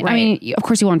what I mean? Right. I mean, of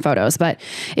course you want photos, but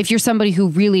if you're somebody who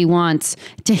really wants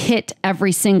to hit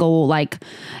every single like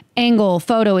angle,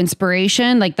 photo,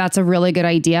 inspiration, like that's a really good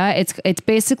idea. It's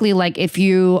basically like if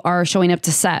you are showing up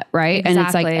to set, right? Exactly. And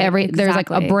it's like there's like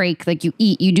a break, like you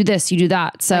eat, you do this, you do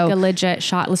that. So like a legit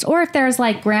shot list. Or if there's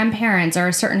like grandparents or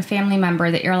a certain family member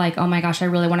that you're like, oh my gosh, I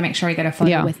really want to make sure I get a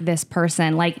photo with this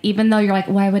person. Like, even though you're like,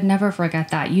 well, I would never forget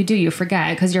that. You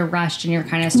forget because you're rushed and you're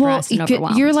kind of stressed and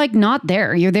overwhelmed. You're like not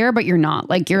there. You're there, but you're not.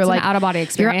 Like you're like an out of body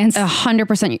experience.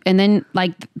 100%. And then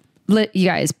like, you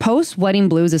guys, post wedding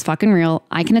blues is fucking real.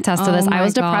 I can attest to this. I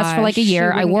was depressed for like a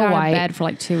year. I wore white. Bed for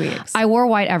like 2 weeks. I wore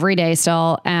white every day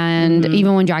still. And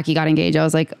even when Jackie got engaged, I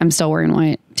was like, I'm still wearing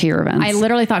white to your events. I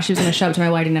literally thought she was going to show up to my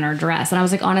wedding in her dress. And I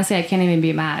was like, honestly, I can't even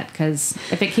be mad because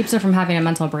if it keeps her from having a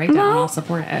mental breakdown, I'll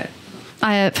support it.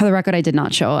 For the record, I did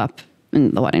not show up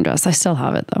in the wedding dress. I still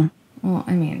have it though. Well,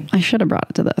 I mean, I should have brought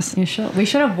it to this. We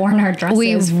should have worn our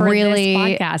dresses for this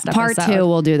podcast episode. Part 2,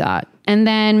 we'll do that. And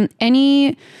then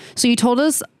so you told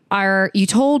us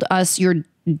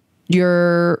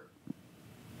your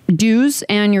do's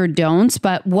and your don'ts,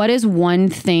 but what is one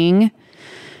thing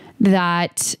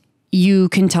that you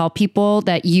can tell people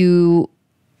that you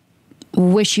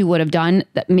wish you would have done,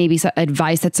 that maybe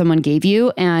advice that someone gave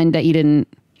you and that you didn't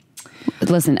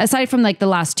listen, aside from like the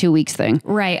last 2 weeks thing?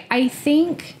 Right. I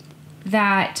think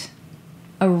that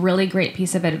a really great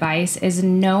piece of advice is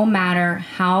no matter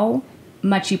how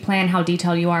much you plan, how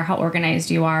detailed you are, how organized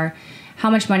you are,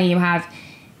 how much money you have,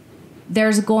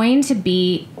 there's going to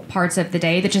be parts of the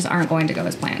day that just aren't going to go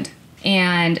as planned.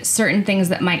 And certain things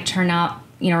that might turn out,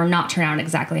 or not turn out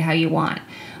exactly how you want.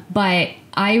 But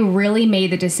I really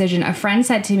made the decision. A friend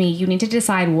said to me, you need to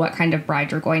decide what kind of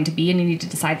bride you're going to be, and you need to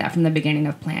decide that from the beginning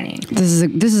of planning. This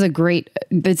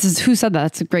is who said that?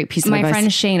 That's a great piece of advice. My friend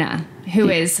Shayna, who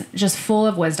is just full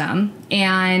of wisdom.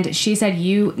 And she said,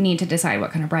 you need to decide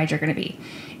what kind of bride you're going to be.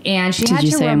 And she had to remind that.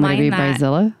 Did you say I'm going to be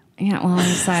Bridezilla? Yeah, well, I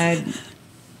said,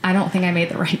 I don't think I made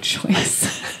the right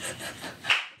choice.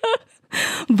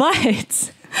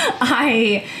 But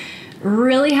I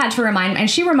really had to remind, and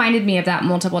she reminded me of that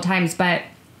multiple times, but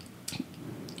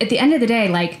at the end of the day,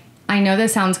 like, I know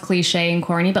this sounds cliche and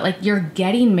corny, but like you're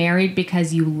getting married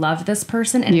because you love this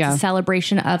person, and it's a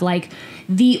celebration of like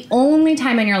the only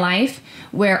time in your life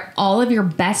where all of your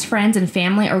best friends and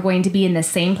family are going to be in the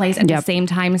same place at the same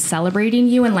time celebrating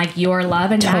you and like your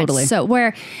love. And totally. So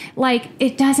where like,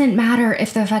 it doesn't matter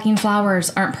if the fucking flowers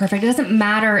aren't perfect. It doesn't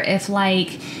matter if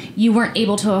like you weren't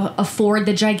able to afford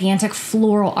the gigantic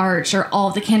floral arch or all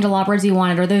of the candelabras you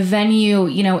wanted, or the venue,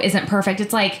 isn't perfect.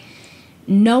 It's like,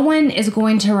 no one is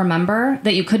going to remember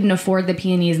that you couldn't afford the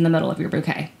peonies in the middle of your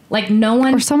bouquet. Like no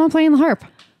one. Or someone playing the harp.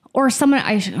 Or someone,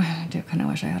 I do kind of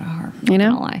wish I had a harp. I'm not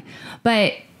gonna lie.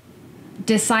 But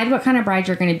decide what kind of bride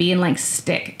you're going to be and like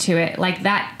stick to it. Like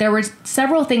that, there were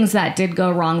several things that did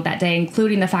go wrong that day,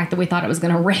 including the fact that we thought it was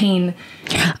going to rain.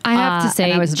 I have to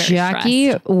say,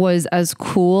 Jackie was as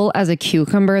cool as a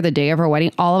cucumber the day of her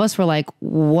wedding. All of us were like,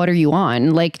 what are you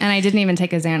on? Like, and I didn't even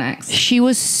take a Xanax. She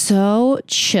was so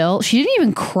chill. She didn't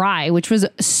even cry, which was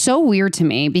so weird to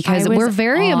me because we're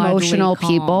very emotional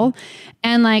people.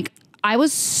 And like, I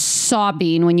was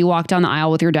sobbing when you walked down the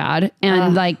aisle with your dad,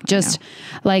 and I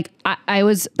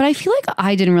was, but I feel like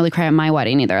I didn't really cry at my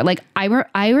wedding either. Like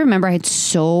I remember I had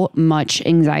so much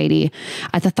anxiety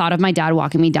at the thought of my dad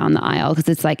walking me down the aisle, because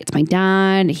it's like, it's my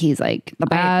dad. He's like the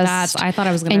best. I thought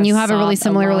I was going to. And you have a really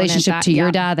similar relationship to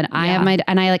your dad than I have.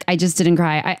 I just didn't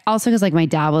cry. I also, because like my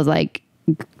dad was like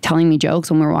telling me jokes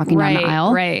when we were walking down the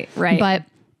aisle. Right. But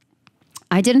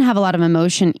I didn't have a lot of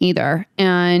emotion either.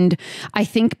 And I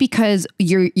think because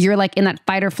you're like in that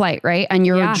fight or flight, right? And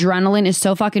your adrenaline is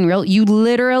so fucking real. You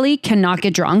literally cannot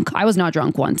get drunk. I was not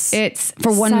drunk once. It's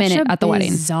for 1 minute at the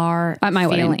wedding. Bizarre at my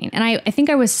feeling. wedding. And I think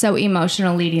I was so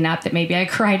emotional leading up that maybe I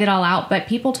cried it all out. But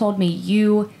people told me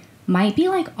you might be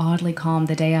like oddly calm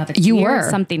the day of. It's you weird, were.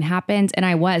 Something happened. And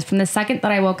I was. From the second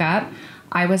that I woke up,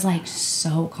 I was like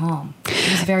so calm.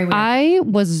 It was very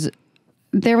weird.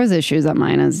 There was issues at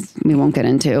mine, as we won't get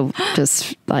into,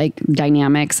 just like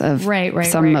dynamics of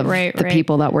some of the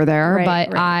people that were there.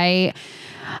 But I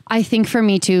think for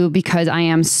me too, because I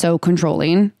am so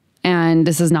controlling, and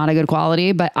this is not a good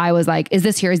quality, but I was like, is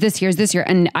this here? Is this here? Is this here?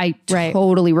 And I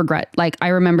totally regret. Like, I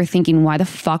remember thinking, why the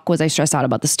fuck was I stressed out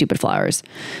about the stupid flowers?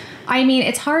 I mean,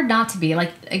 it's hard not to be.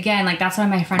 Like, again, like that's why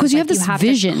my friend, because you have this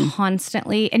vision to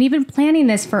constantly, and you've been planning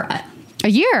this for a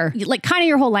year, like kind of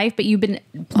your whole life, but you've been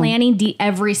planning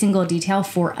every single detail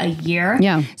for a year.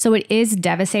 Yeah. So it is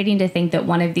devastating to think that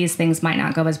one of these things might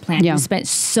not go as planned. Yeah. You spent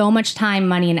so much time,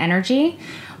 money, and energy,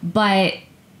 but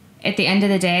at the end of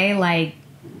the day, like,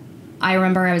 I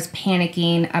remember I was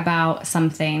panicking about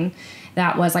something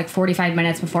that was like 45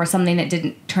 minutes before something that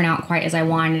didn't turn out quite as I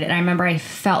wanted. And I remember I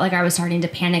felt like I was starting to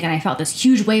panic, and I felt this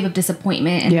huge wave of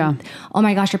disappointment. And oh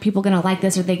my gosh, are people going to like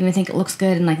this? Are they going to think it looks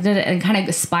good? And like, and kind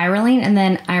of spiraling. And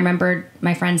then I remembered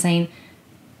my friend saying,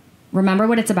 remember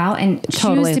what it's about and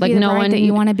choose to be the bride that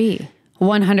you want to be.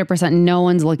 100%. No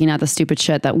one's looking at the stupid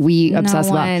shit that we obsess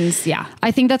about. Yeah. I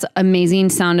think that's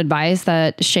amazing sound advice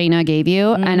that Shayna gave you.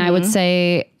 Mm-hmm. And I would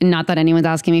say, not that anyone's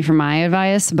asking me for my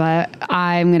advice, but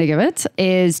I'm going to give it,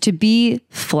 is to be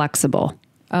flexible.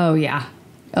 Oh, yeah.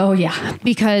 Oh, yeah.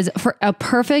 Because for a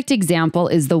perfect example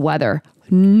is the weather.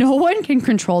 No one can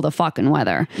control the fucking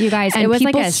weather. You guys, and it was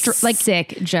like a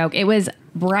sick joke. It was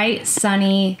bright,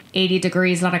 sunny, 80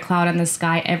 degrees, not a cloud in the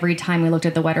sky every time we looked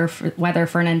at the weather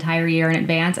for an entire year in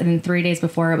advance. And then 3 days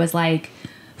before, it was like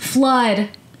flood,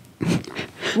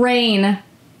 rain,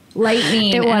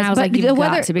 lightning. It was, and I was like, you've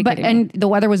got to be kidding me. And the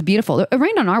weather was beautiful. It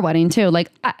rained on our wedding too. Like,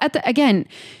 again,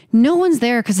 no one's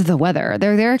there because of the weather.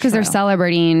 They're there because they're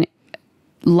celebrating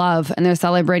love, and they're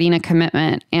celebrating a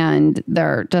commitment, and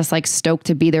they're just like stoked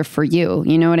to be there for you.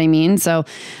 You know what I mean? So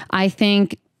I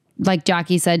think, like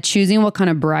Jackie said, choosing what kind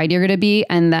of bride you're going to be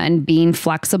and then being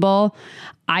flexible,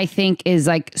 I think is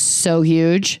like so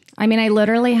huge. I mean, I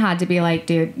literally had to be like,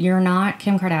 dude, you're not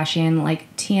Kim Kardashian.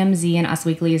 Like, TMZ and Us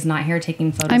Weekly is not here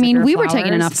taking photos. I mean, of your we flowers, were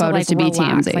taking enough photos like, to be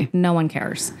relax. TMZ. Like, no one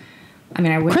cares. I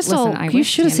mean, I wish Crystal, you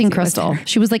should have seen Crystal.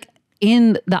 She was like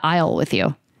in the aisle with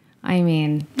you. I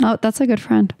mean, oh, that's a good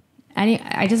friend.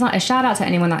 I just want a shout out to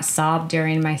anyone that sobbed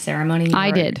during my ceremony.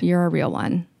 I did. You're a real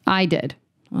one. I did.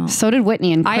 Well, so did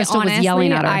Whitney, and Crystal was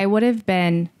yelling at her. I would have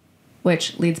been,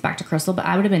 which leads back to Crystal, but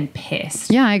I would have been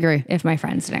pissed. Yeah, I agree. If my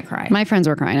friends didn't cry. My friends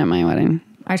were crying at my wedding.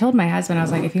 I told my husband, I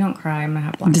was like, if you don't cry, I'm gonna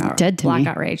have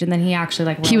blackout rage. And then he actually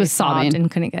like really he was sobbing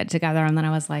and couldn't get it together. And then I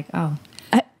was like, oh.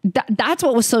 That's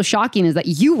what was so shocking, is that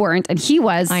you weren't and he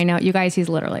was. I know, you guys. He's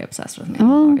literally obsessed with me.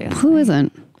 Oh, who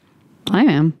isn't? I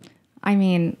am. I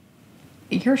mean,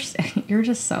 you're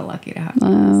just so lucky to have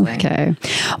me. Okay.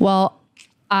 Well,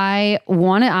 I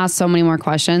want to ask so many more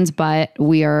questions, but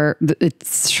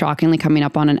it's shockingly coming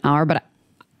up on an hour. But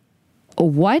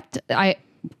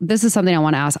this is something I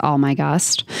want to ask all my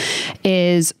guests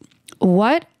is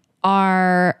what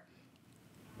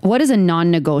is a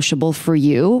non-negotiable for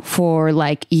you for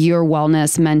like your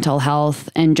wellness, mental health,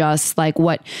 and just like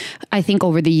what I think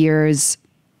over the years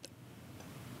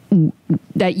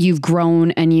that you've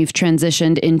grown and you've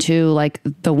transitioned into like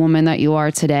the woman that you are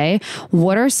today,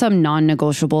 what are some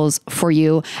non-negotiables for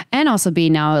you, and also be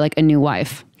now like a new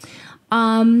wife?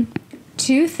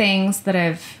 Two things that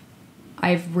I've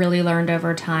really learned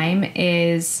over time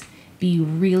is be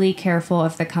really careful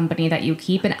of the company that you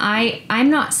keep. And I'm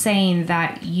not saying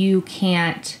that you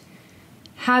can't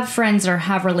have friends or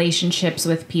have relationships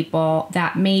with people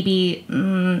that maybe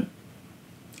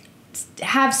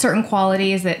have certain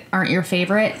qualities that aren't your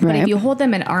favorite, but if you hold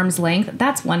them at arm's length,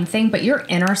 that's one thing. But your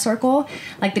inner circle,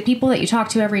 like the people that you talk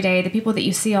to every day, the people that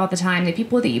you see all the time, the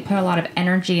people that you put a lot of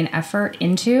energy and effort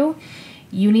into,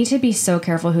 you need to be so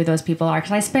careful who those people are.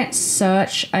 Because I spent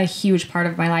such a huge part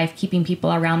of my life keeping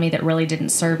people around me that really didn't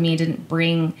serve me, didn't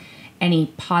bring any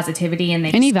positivity, and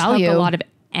they just took a lot of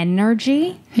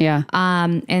energy. Yeah.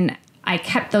 And I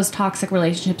kept those toxic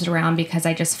relationships around because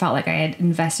I just felt like I had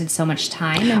invested so much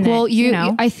time. And well, you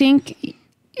know, I think,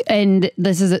 and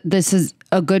this is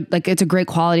a good, like, it's a great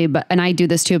quality, and I do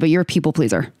this too, but you're a people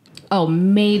pleaser. Oh,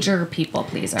 major people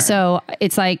pleaser. So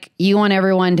it's like, you want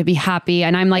everyone to be happy.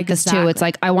 And I'm like this too. It's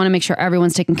like, I want to make sure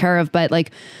everyone's taken care of, but like,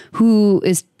 who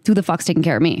the fuck's taking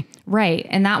care of me? Right.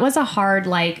 And that was a hard,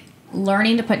 like,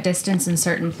 learning to put distance in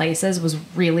certain places was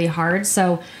really hard.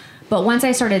 So, but once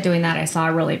I started doing that, I saw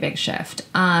a really big shift.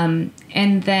 And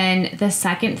then the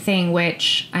second thing,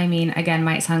 which, I mean, again,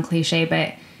 might sound cliche,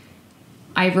 but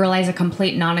I've realized a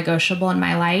complete non-negotiable in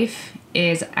my life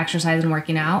is exercise and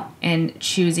working out and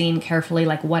choosing carefully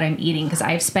like what I'm eating. Because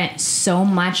I've spent so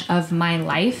much of my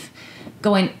life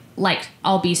going, like,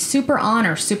 I'll be super on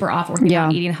or super off working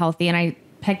out, eating healthy. And I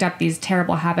picked up these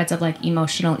terrible habits of like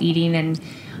emotional eating, and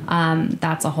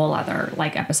that's a whole other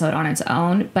like episode on its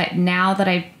own. But now that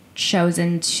I've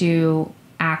chosen to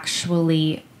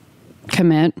actually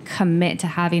commit to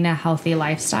having a healthy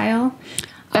lifestyle,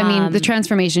 I mean, the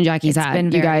transformation Jackie's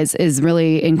had, you guys, is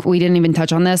really, we didn't even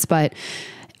touch on this, but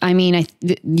I mean,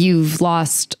 you've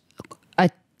lost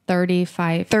 30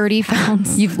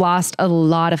 pounds. You've lost a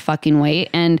lot of fucking weight.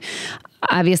 And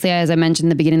obviously, as I mentioned in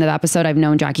the beginning of the episode, I've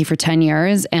known Jackie for 10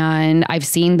 years and I've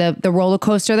seen the roller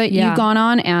coaster that you've gone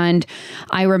on. And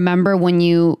I remember when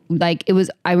you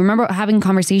I remember having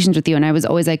conversations with you and I was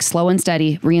always like, slow and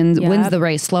steady, wins the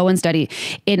race, slow and steady.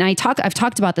 And I've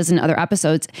talked about this in other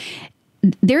episodes.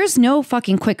 There's no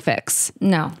fucking quick fix.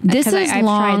 No, I've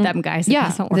tried them, guys. It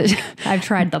doesn't work. I've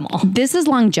tried them all. This is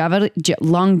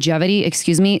longevity.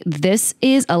 Excuse me. This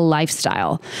is a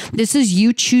lifestyle. This is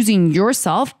you choosing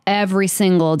yourself every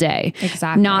single day.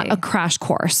 Exactly. Not a crash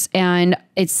course. And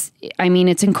it's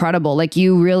incredible. Like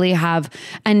you really have,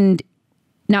 and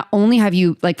not only have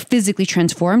you like physically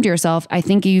transformed yourself, I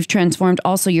think you've transformed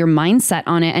also your mindset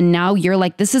on it. And now you're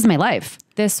like, this is my life.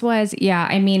 This was,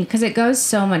 because it goes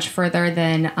so much further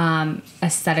than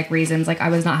aesthetic reasons. Like I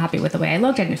was not happy with the way I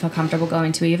looked. I didn't feel comfortable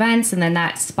going to events. And then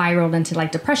that spiraled into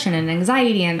like depression and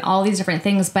anxiety and all these different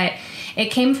things. But it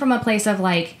came from a place of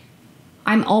like,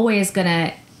 I'm always going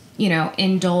to,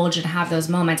 indulge and have those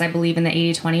moments. I believe in the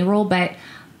 80-20 rule. But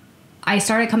I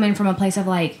started coming from a place of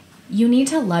like, you need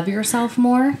to love yourself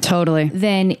more. Totally.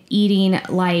 Than eating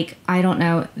like, I don't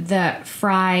know, the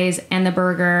fries and the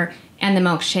burger and the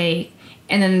milkshake.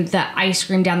 And then the ice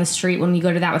cream down the street when you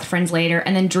go to that with friends later,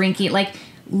 and then drinking. Like,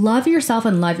 love yourself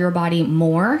and love your body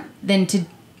more than to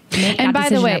make that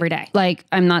decision every day. Like,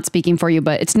 I'm not speaking for you,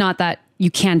 but it's not that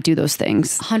you can't do those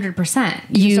things. 100%.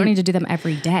 You just don't need to do them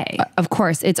every day. Of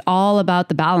course. It's all about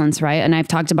the balance, right? And I've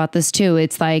talked about this too.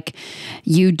 It's like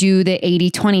you do the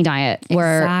 80-20 diet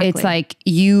where it's like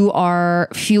you are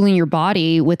fueling your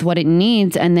body with what it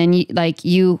needs, and then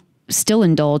you still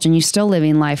indulge and you still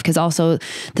living life, because also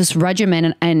this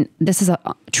regimen, and this is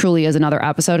truly is another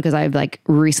episode, because I've like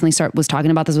recently was talking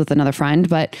about this with another friend,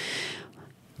 but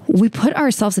we put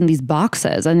ourselves in these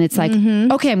boxes and it's like,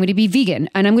 okay, I'm going to be vegan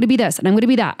and I'm going to be this and I'm going to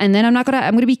be that. And then I'm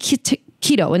going to be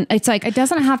keto. And it's like, it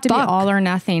doesn't have to be all or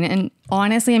nothing. And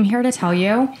honestly, I'm here to tell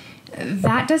you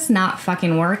that does not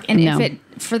fucking work. And if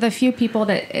for the few people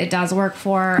that it does work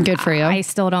for, good for you. I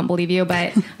still don't believe you,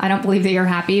 but I don't believe that you're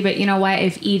happy. But you know what?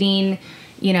 If eating,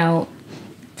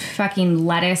 fucking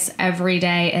lettuce every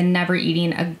day and never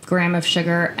eating a gram of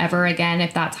sugar ever again,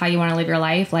 if that's how you want to live your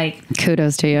life, like,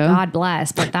 kudos to you. God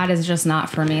bless. But that is just not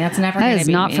for me. That's never going to be That is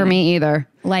not for me either.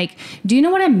 Like, do you know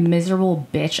what a miserable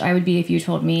bitch I would be if you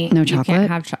told me no chocolate? You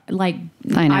can't have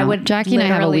I know. I would Jackie and I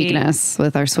have a weakness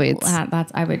with our sweets.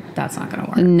 That's not going to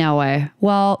work. No way.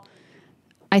 Well,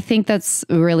 I think that's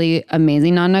really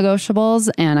amazing non-negotiables.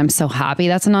 And I'm so happy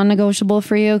that's a non-negotiable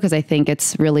for you, because I think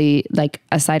it's really, like,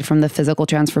 aside from the physical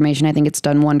transformation, I think it's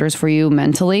done wonders for you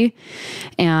mentally.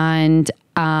 And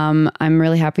I'm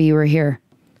really happy you were here.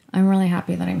 I'm really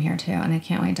happy that I'm here too. And I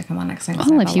can't wait to come on next time.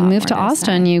 Well, if you move to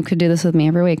Austin, you could do this with me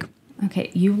every week.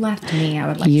 Okay. You left me. I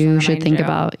would like you should think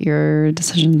about your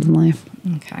decisions in life.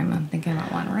 Okay. I'm thinking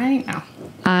about one right now.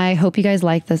 I hope you guys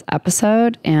like this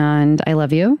episode, and I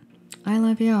love you. I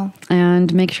love you.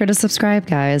 And make sure to subscribe,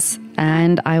 guys.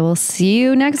 And I will see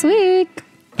you next week.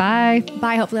 Bye.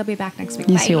 Bye. Hopefully I'll be back next week.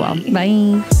 Yes, you will.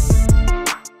 Bye.